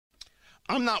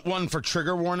I'm not one for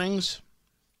trigger warnings.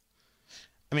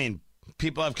 I mean,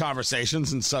 people have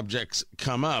conversations and subjects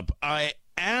come up. I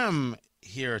am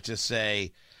here to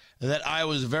say that I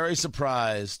was very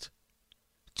surprised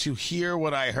to hear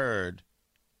what I heard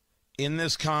in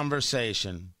this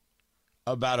conversation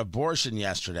about abortion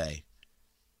yesterday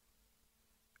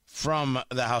from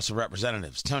the House of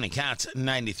Representatives. Tony Katz,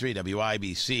 93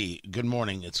 WIBC. Good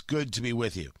morning. It's good to be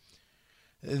with you.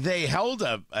 They held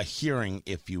a hearing,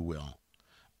 if you will,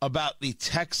 about the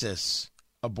Texas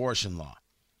abortion law.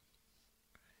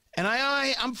 And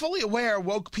I'm fully aware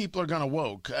woke people are going to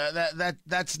woke.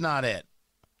 That's not it.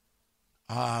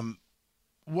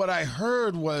 What I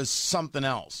heard was something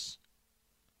else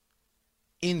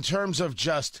in terms of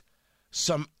just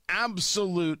some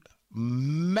absolute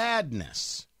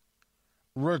madness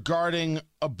regarding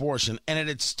abortion. And it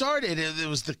had started, it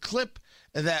was the clip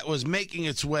that was making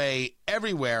its way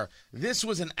everywhere. This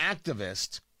was an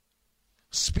activist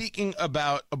speaking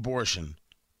about abortion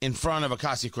in front of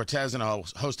Ocasio-Cortez and a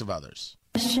host of others.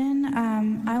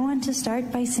 I want to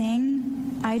start by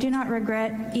saying I do not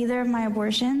regret either of my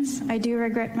abortions. I do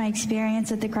regret my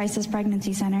experience at the Crisis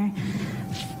Pregnancy Center.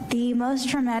 The most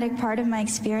traumatic part of my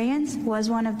experience was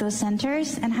one of those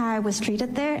centers and how I was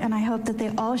treated there, and I hope that they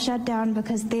all shut down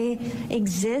because they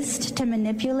exist to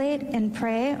manipulate and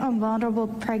prey on vulnerable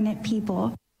pregnant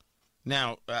people.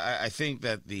 Now, I think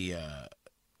that the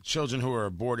children who were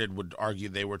aborted would argue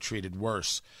they were treated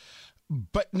worse.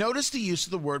 But notice the use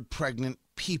of the word pregnant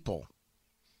people.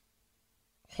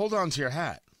 Hold on to your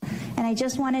hat. And I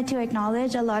just wanted to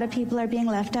acknowledge a lot of people are being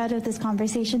left out of this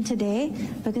conversation today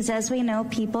because, as we know,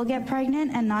 people get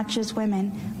pregnant and not just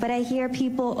women. But I hear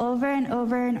people over and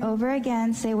over and over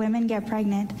again say women get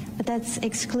pregnant, but that's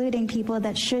excluding people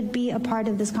that should be a part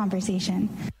of this conversation.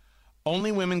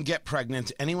 Only women get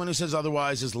pregnant. Anyone who says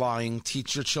otherwise is lying.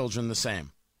 Teach your children the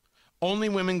same. Only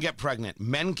women get pregnant.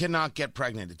 Men cannot get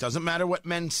pregnant. It doesn't matter what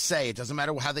men say. It doesn't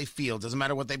matter how they feel. It doesn't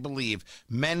matter what they believe.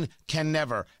 Men can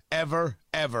never, ever,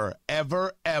 ever,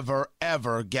 ever, ever,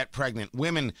 ever get pregnant.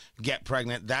 Women get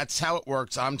pregnant. That's how it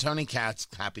works. I'm Tony Katz.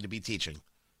 Happy to be teaching.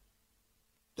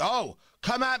 Oh,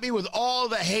 come at me with all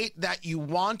the hate that you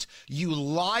want. You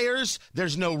liars.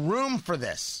 There's no room for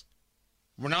this.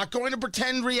 We're not going to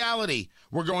pretend reality.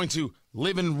 We're going to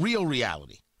live in real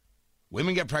reality.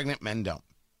 Women get pregnant. Men don't.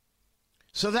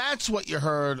 So that's what you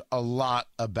heard a lot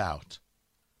about.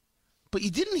 But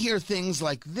you didn't hear things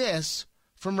like this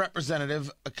from Representative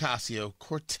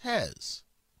Ocasio-Cortez.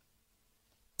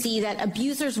 See that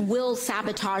abusers will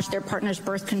sabotage their partner's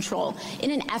birth control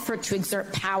in an effort to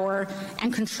exert power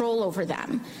and control over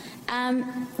them.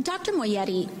 Dr.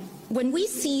 Moyetti, when we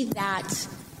see that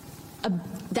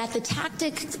the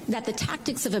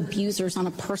tactics of abusers on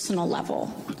a personal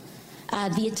level,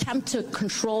 the attempt to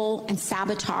control and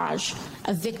sabotage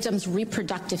a victim's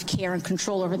reproductive care and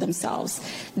control over themselves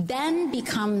then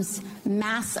becomes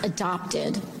mass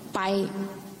adopted by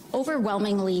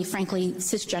overwhelmingly, frankly,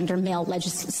 cisgender male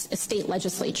state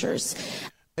legislatures.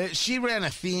 She ran a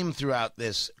theme throughout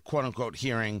this quote-unquote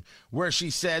hearing where she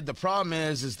said the problem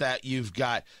is that you've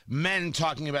got men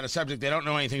talking about a subject they don't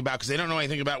know anything about because they don't know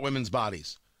anything about women's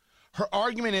bodies. Her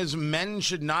argument is men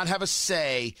should not have a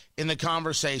say in the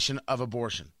conversation of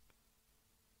abortion.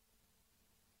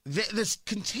 This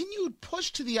continued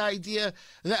push to the idea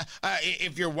that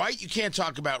if you're white, you can't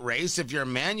talk about race. If you're a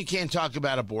man, you can't talk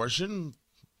about abortion.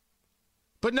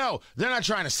 But no, they're not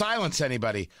trying to silence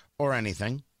anybody or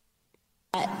anything.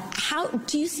 How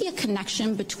do you see a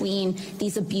connection between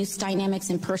these abuse dynamics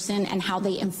in person and how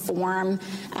they inform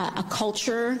a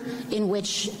culture in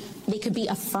which they could be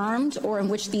affirmed or in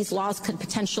which these laws could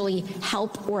potentially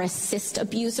help or assist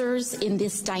abusers in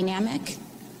this dynamic?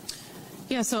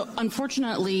 Yeah, so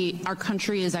unfortunately, our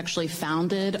country is actually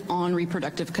founded on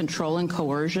reproductive control and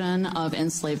coercion of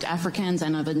enslaved Africans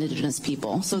and of indigenous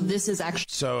people. So this is actually...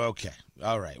 So, okay.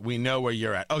 All right. We know where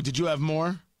you're at. Oh, did you have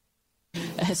more?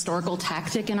 A historical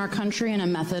tactic in our country and a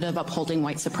method of upholding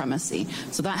white supremacy.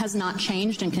 So that has not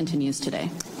changed and continues today.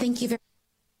 Thank you very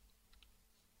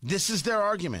much. This is their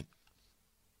argument.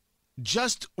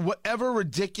 Just whatever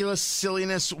ridiculous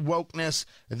silliness, wokeness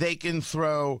they can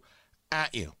throw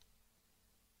at you.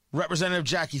 Representative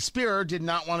Jackie Speier did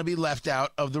not want to be left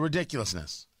out of the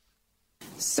ridiculousness.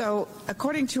 So,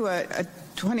 according to a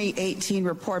 2018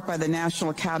 report by the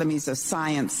National Academies of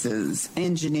Sciences,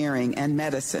 Engineering, and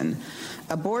Medicine,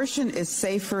 abortion is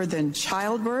safer than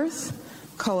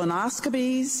childbirth,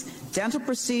 colonoscopies, dental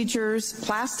procedures,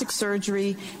 plastic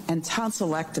surgery, and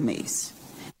tonsillectomies.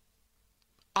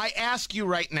 I ask you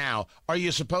right now, are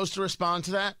you supposed to respond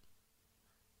to that?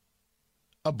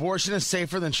 Abortion is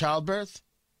safer than childbirth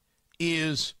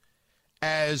is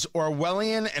as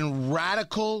Orwellian and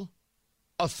radical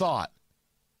a thought.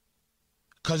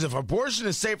 Because if abortion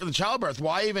is safer than childbirth,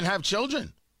 why even have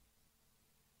children?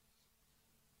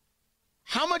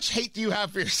 How much hate do you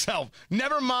have for yourself?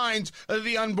 Never mind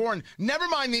the unborn. Never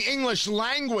mind the English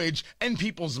language and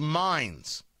people's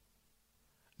minds.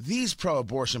 These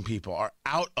pro-abortion people are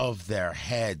out of their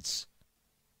heads.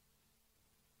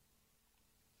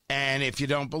 And if you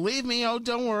don't believe me, oh,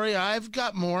 don't worry, I've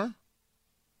got more.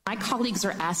 My colleagues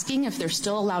are asking if they're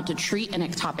still allowed to treat an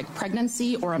ectopic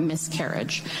pregnancy or a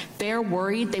miscarriage. They're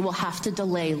worried they will have to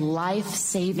delay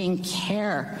life-saving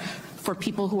care for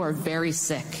people who are very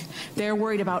sick. They're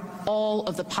worried about all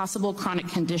of the possible chronic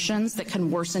conditions that can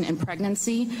worsen in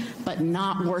pregnancy, but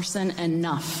not worsen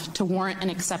enough to warrant an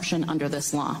exception under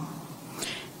this law.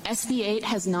 SB 8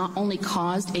 has not only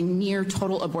caused a near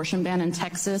total abortion ban in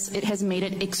Texas, it has made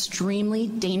it extremely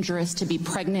dangerous to be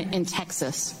pregnant in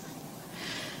Texas,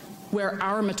 where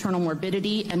our maternal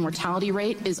morbidity and mortality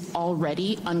rate is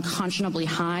already unconscionably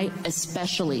high,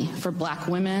 especially for Black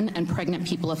women and pregnant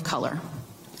people of color.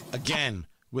 Again,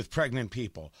 with pregnant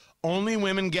people. Only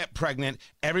women get pregnant.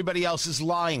 Everybody else is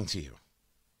lying to you.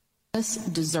 This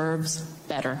deserves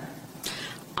better.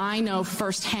 I know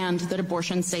firsthand that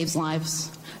abortion saves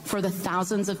lives. For the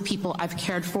thousands of people I've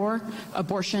cared for,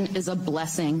 abortion is a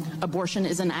blessing. Abortion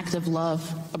is an act of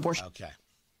love. Okay.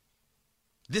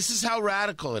 This is how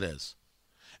radical it is.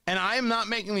 And I am not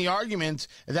making the argument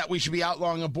that we should be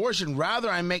outlawing abortion. Rather,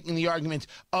 I'm making the argument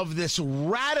of this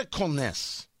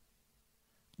radicalness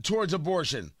towards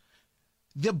abortion.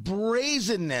 The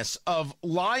brazenness of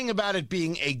lying about it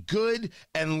being a good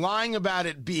and lying about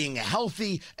it being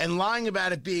healthy and lying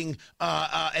about it being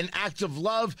an act of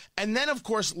love. And then, of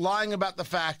course, lying about the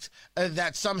fact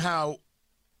that somehow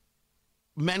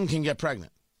men can get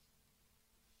pregnant.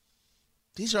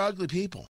 These are ugly people.